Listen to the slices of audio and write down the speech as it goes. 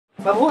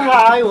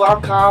Mabuhay!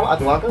 Welcome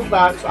at welcome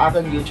back sa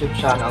aking YouTube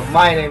channel.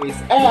 My name is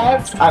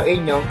Eds, ang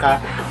inyong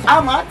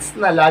ka-amats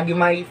na lagi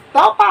may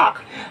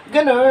topak.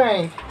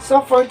 Ganun!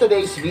 So for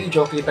today's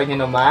video, kita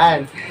nyo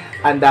naman,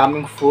 ang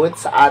daming food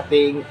sa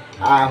ating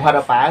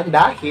harapan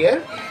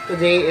dahil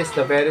today is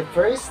the very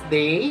first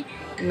day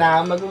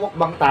na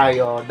magmumukbang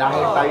tayo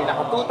dahil tayo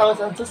naka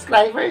 2,000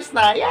 subscribers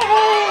na.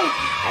 Yay!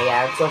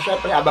 Ayan. So,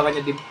 syempre, abangan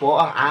nyo din po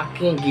ang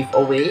aking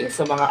giveaway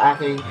sa mga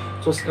aking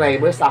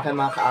subscribers, sa aking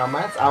mga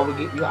ka-amats. I will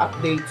give you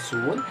update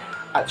soon.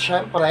 At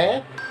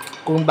syempre,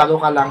 kung bago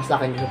ka lang sa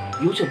aking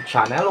YouTube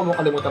channel, huwag mo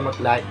kalimutan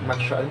mag-like,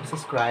 mag-share, and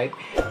subscribe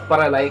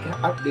para like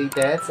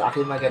updated sa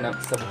aking maganap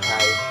sa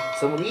buhay.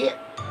 So, muli,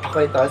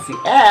 ako ito si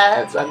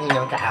Eds, ang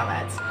inyong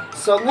ka-amats.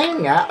 So,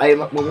 ngayon nga ay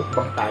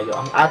magmumukbang tayo.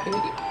 Ang ating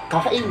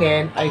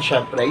kakainin ay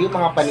syempre yung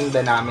mga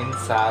paninda namin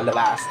sa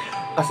labas.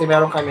 Kasi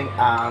meron kaming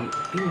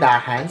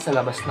tindahan sa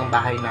labas ng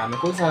bahay namin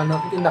kung saan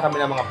nagtitinda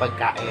kami ng mga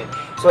pagkain.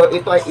 So,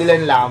 ito ay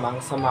ilan lamang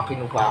sa mga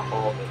kinuha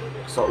ko.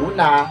 So,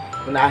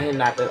 unahin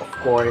natin, of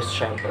course,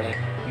 syempre,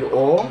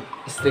 yung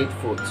street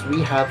foods.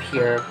 We have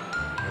here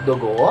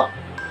dugo,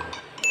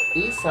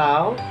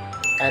 isaw,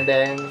 and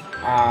then,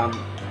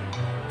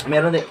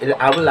 meron din,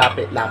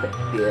 lapit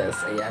this.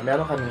 Ayan,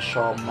 meron kami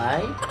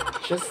siomai,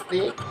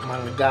 chesse,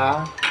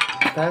 mangga,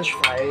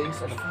 FrenchFries,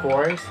 and of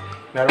course,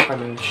 meron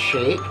kaming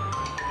shake.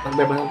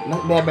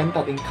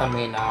 Nagbebenta din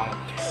kami ng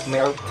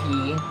milk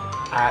tea,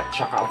 at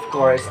saka of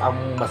course, ang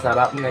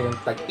masarap ngayong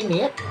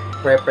tag-init,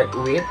 perfect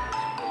with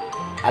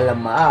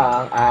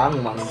alamang ang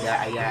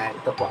mangga. Ayan,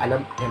 ito po,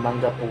 may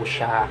mangga po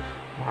siya,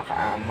 mga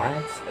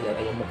ka-amats. Ayan,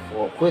 ayaw mo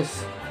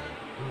focus.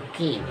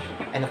 Okay.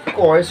 And of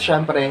course,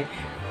 syempre,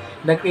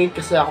 nag-create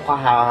kasi ako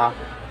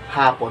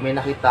kahapon, may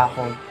nakita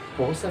akong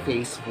post sa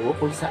Facebook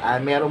kung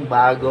saan merong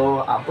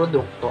bago ang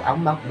produkto,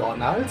 ang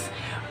Mcdonalds,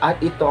 at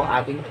ito ang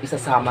ating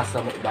isasama sa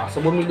mukbang.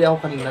 So, bumili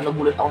ako kanina,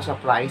 nagulat ako sa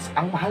price.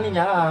 Ang mahal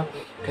niya.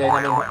 Kaya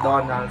naman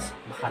McDonald's,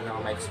 baka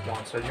naman may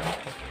sponsor niyo.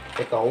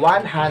 Ito,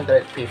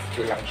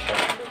 150 lang siya.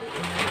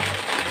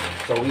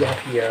 So, we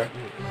have here,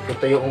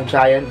 ito yung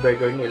giant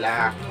burger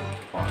nila.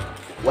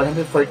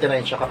 149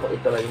 siya kapag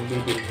ito lang yung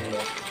bibili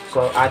niyo.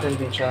 So, atin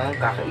din siya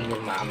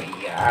kakainin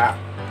mamaya.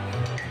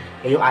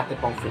 Yung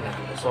ating pang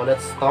finale. So,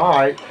 let's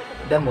start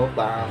the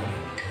mukbang.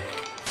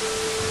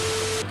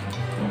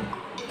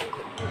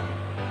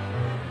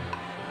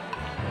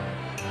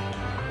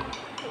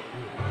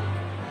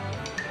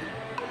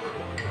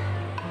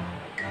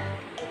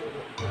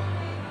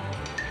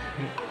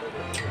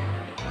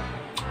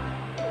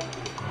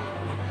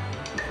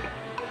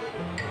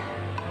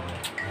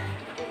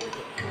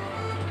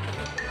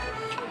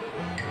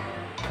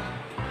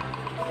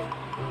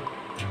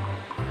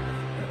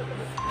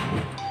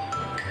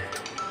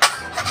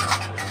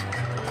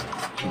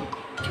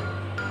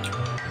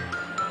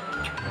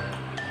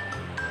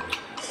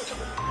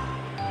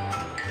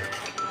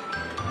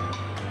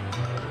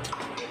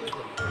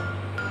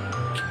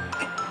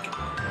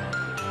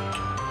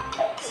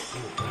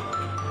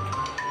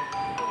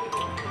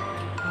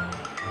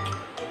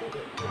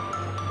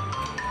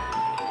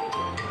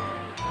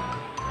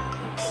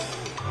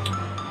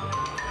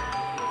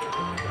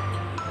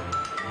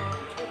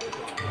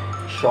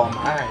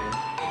 Siomai.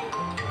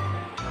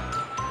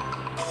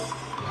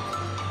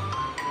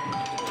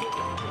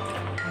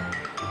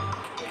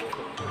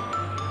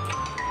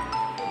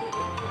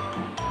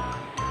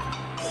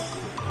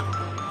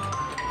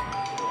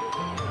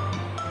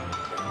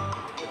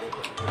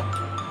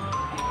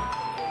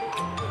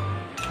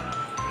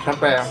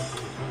 Siyempre,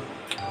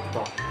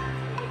 ito.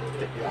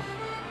 Tikla.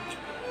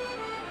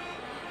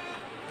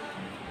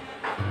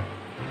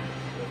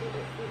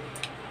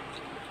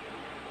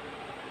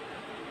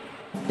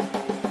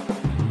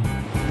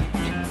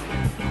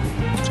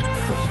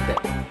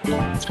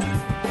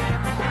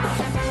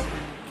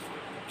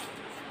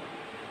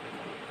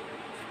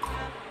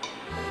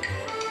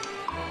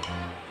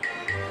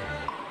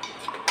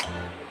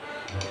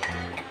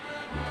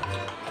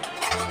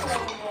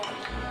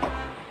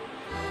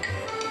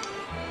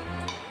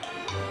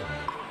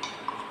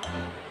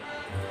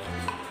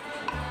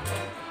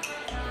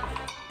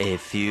 A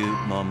few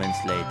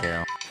moments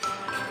later.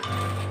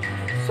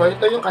 So,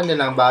 ito yung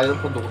kanilang bagong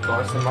produkto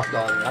sa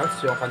McDonald's.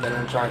 Yung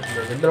kanilang giant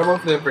burger. Dalawang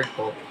flavor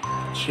ko.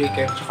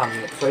 Chicken tsaka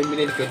meat. So, yung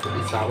binili ko ito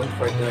isa.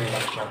 149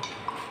 lang siya.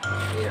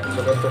 Ayan.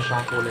 So, ganito siya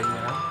ang kulay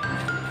niya.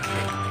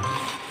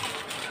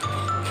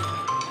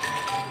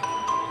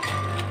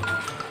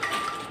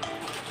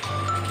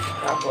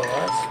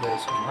 Tapos,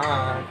 there's some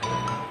hot.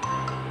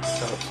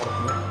 Sarap-sarap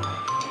niya.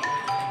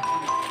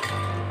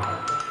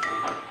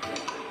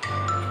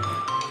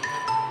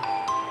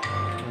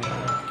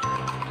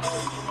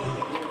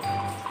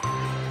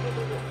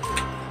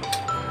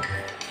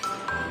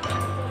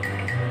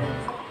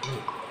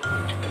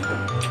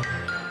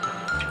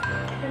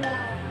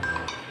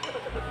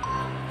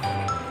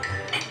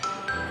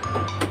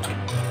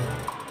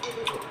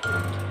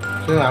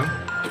 So, yan.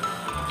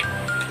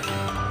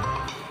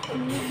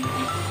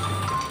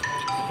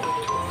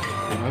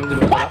 Ang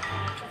dito.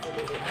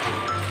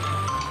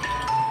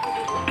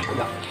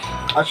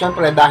 At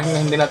syempre, dahil na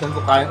hindi natin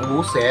ito kayang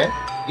ubusin,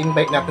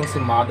 invite natin si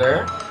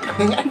Mother.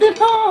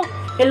 Andito!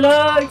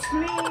 Hello, it's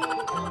me!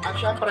 At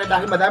syempre,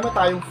 dahil madami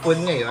tayong food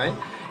ngayon,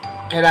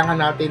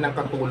 kailangan natin ng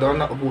katulong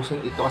na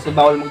ubusin ito kasi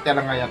bawal magtira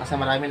ngayon kasi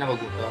marami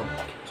nagugutom.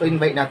 So,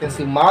 invite natin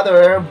si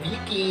Mother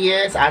Vicky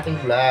sa ating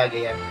vlog.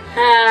 Ayan.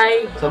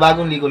 Hi! So,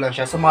 bagong ligo lang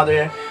siya. So,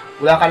 Mother,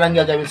 wala ka lang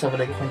gagawin sa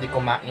vlog kung hindi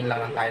kumain lang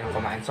tayo ng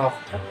kumain. So,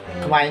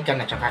 kumain ka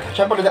na. Tsaka,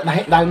 syempre,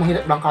 dahil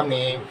mahirap lang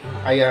kami,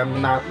 ay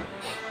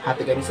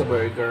hati kami sa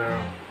burger.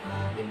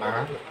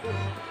 Diba?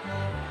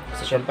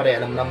 Kasi syempre,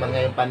 alam naman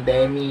ngayong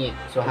pandemic.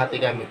 So, hati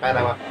kami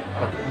para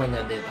mag-uman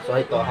niya din. So,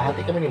 ito,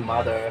 hati kami ni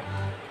Mother.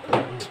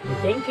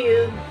 Thank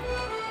you!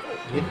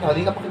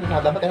 Hindi ka pa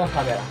kinakada. Dapat ka ng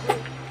camera.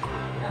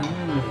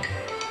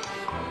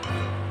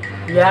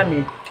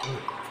 Yummy!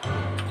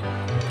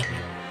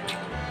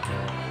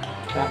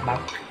 Sarap ba?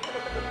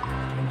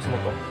 Ano gusto mo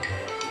to?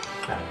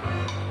 Sarap.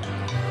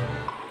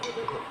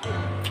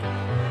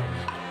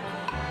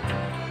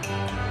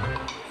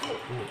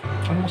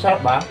 Ano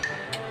masarap ba?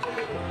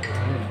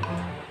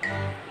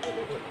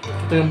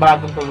 Ito yung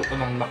bagong puluto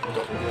ng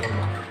McDonalds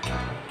Burger.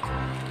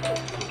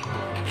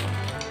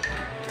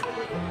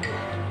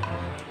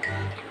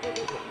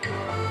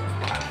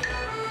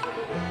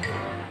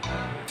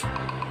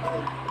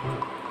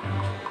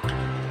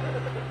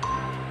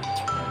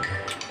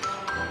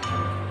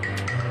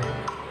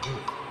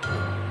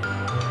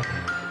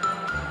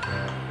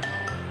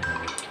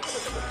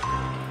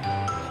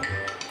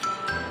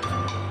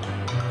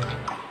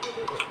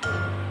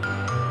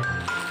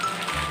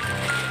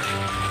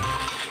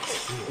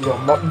 Yung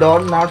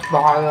McDonalds,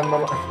 baka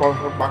naman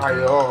sponsor pa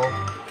kayo.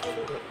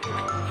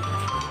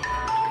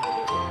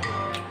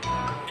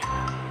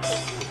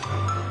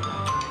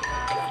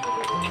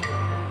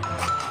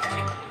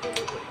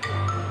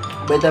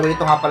 By the way,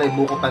 ito nga pala yung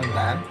buko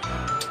pandan.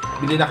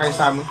 Bili na kayo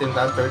sa aming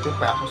tindahan, 30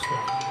 pesos na.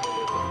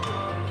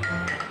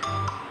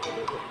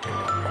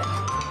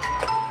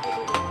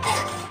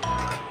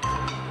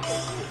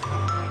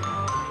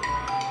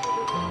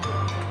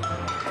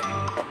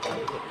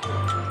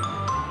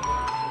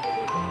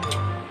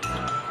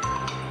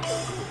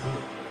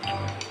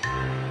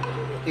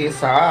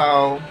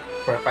 Isaw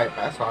for 5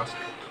 pesos.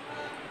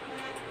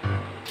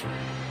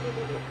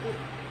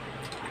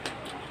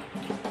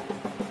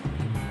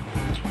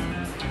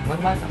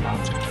 Magmahal na ba?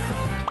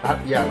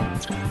 At yan.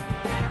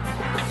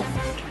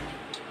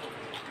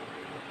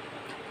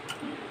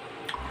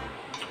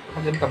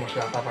 Maganda mo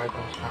siya, papakita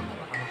mo sa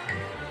camera.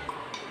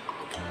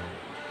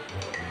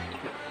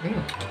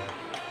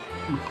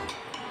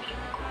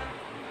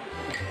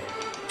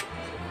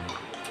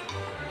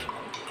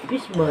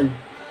 Fishball.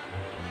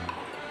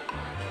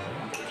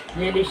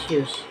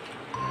 Delicious.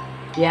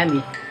 Yummy.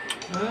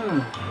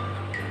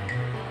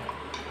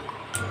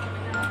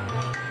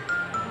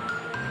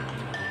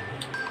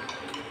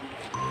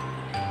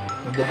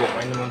 Nagdugo,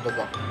 kain naman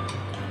dugo.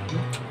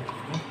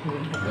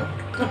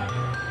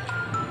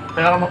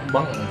 Kaya ka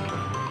mukbang eh.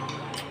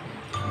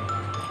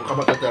 Huwag ka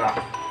matitira.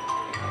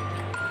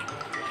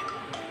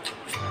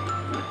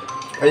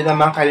 Ayun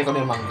naman, kainin ko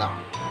na yung mangga.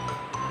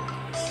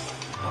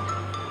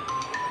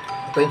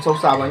 Ito yung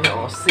sausawan niya,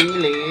 oh.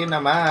 Sili na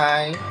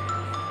may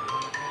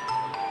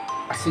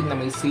asin na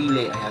may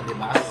sili. Ayan, di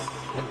ba?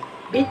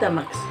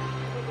 Betamax.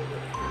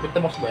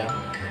 Betamax ba yan?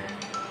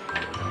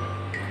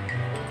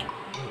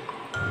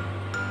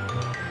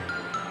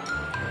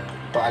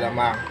 Ito,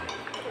 alamang.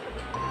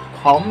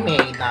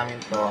 Homemade namin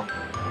to.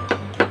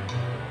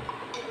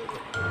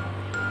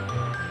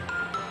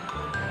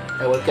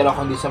 Ewan ka lang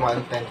kung di sa mga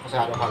intent kasi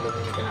araw-araw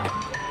din yung kinain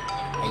ko.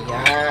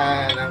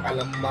 Ayan, ang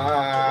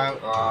alamang.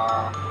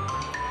 Oh.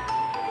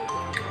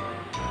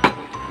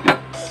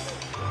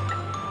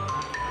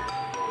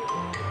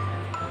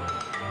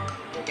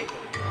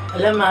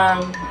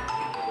 Alamang.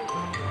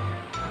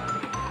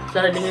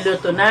 Sarap din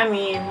niluto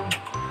namin.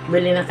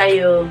 Bili na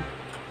kayo.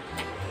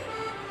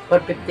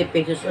 For 50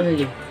 pesos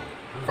only.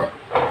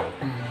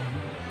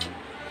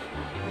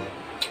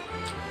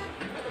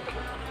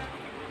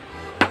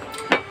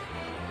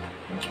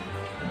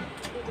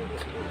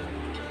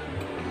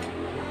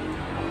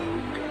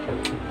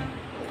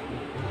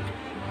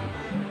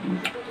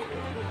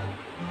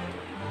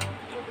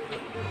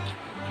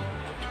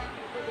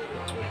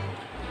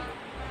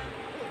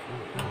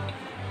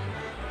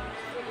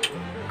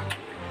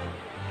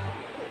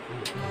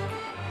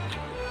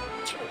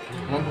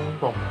 Ano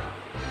ito?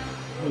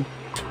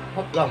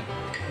 Hot lang.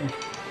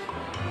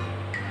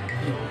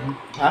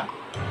 Ha?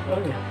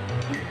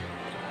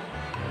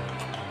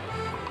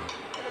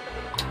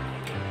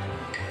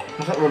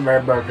 Masarap ba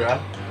yung burger?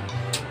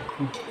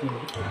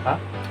 Ha?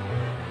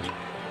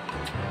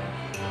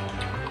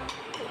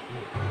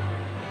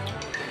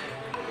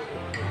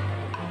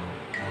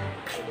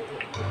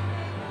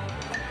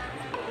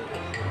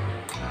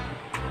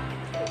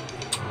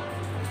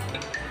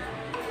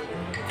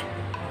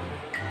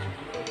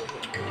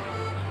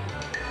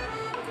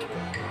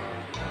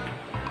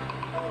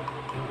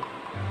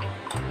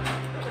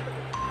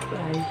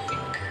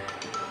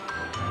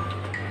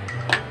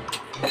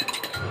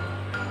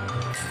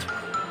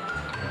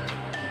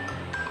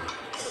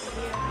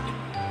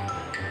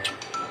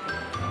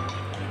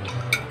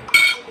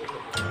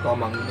 Ito,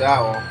 mangga,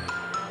 oh.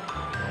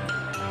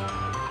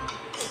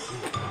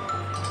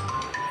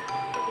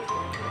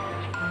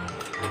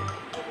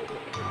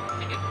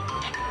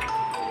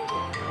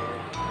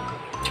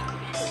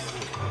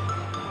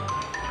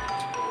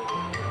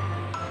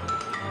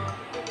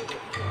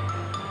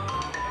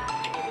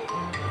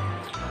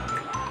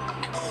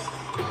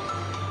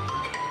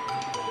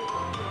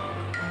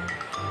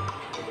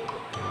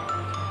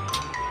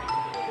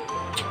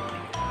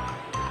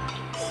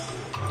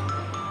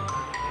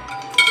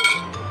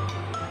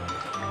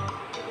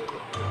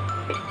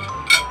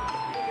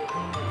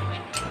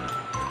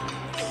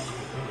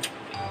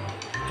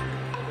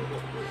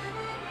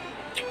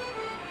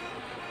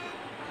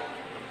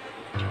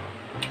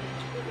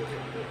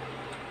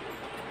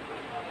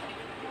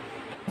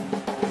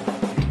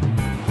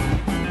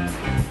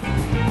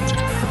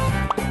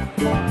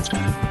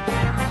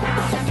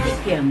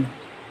 Chicken.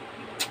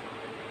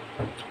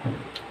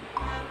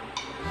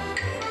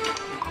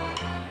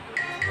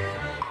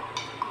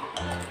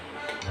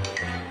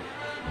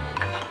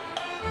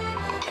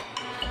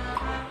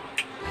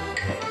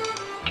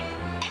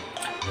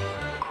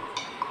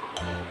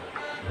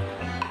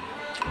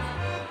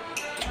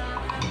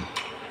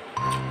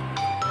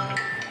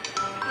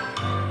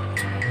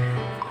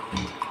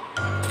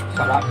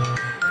 Sarap.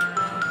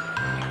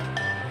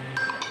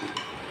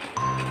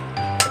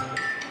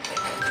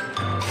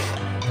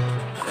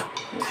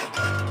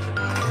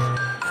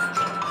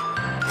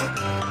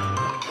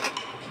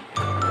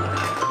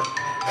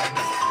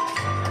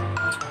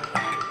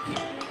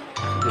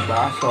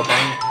 Diba?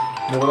 Sobrang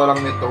mura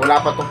lang nito.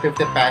 Wala pa itong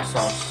 50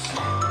 pesos.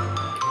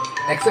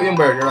 Except yung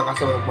burger lang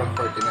kasi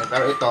 149.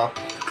 Pero ito,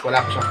 wala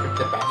pa siyang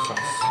 50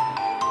 pesos.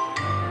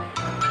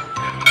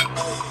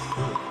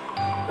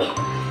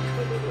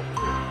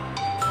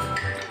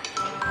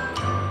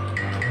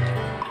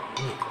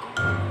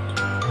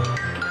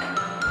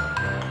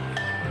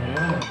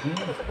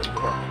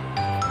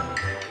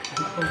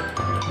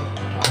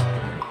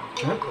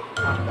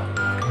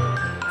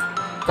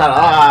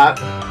 Sarap!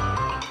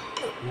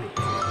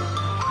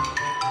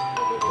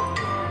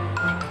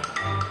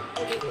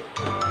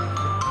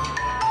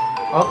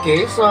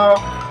 Okay, so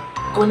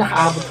kung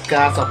nakaabot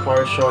ka sa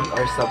portion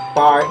or sa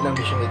part ng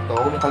video ito,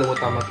 huwag mo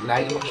kalimutan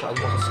mag-like,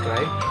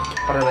 mag-subscribe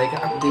para like ka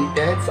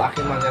updated sa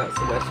aking mga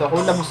sulat. So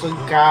kung nabusog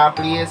ka,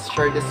 please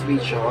share this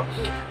video.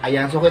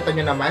 Ayan, so kita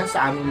nyo naman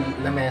sa aming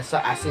lamesa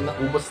as in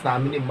naubos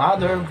namin ni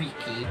Mother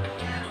Vicky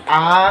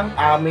ang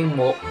aming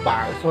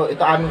mukbang. So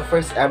ito aming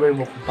first ever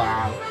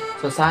mukbang.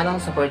 So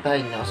sana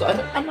supportahan nyo. So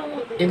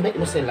anong invite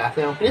mo sila?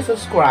 So please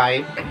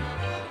subscribe.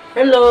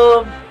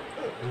 Hello!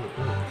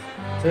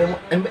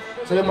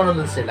 So yung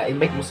manood sila,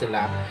 invite mo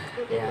sila.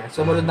 Ayan.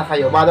 So manood na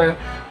kayo. Mother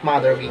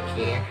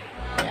Vicky.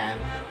 Ayan.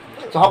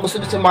 So kung gusto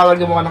nyo si Mother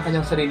gumawa ng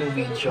kanyang sariling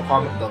video,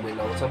 comment down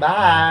below. So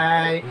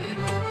bye!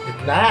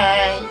 Good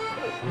night!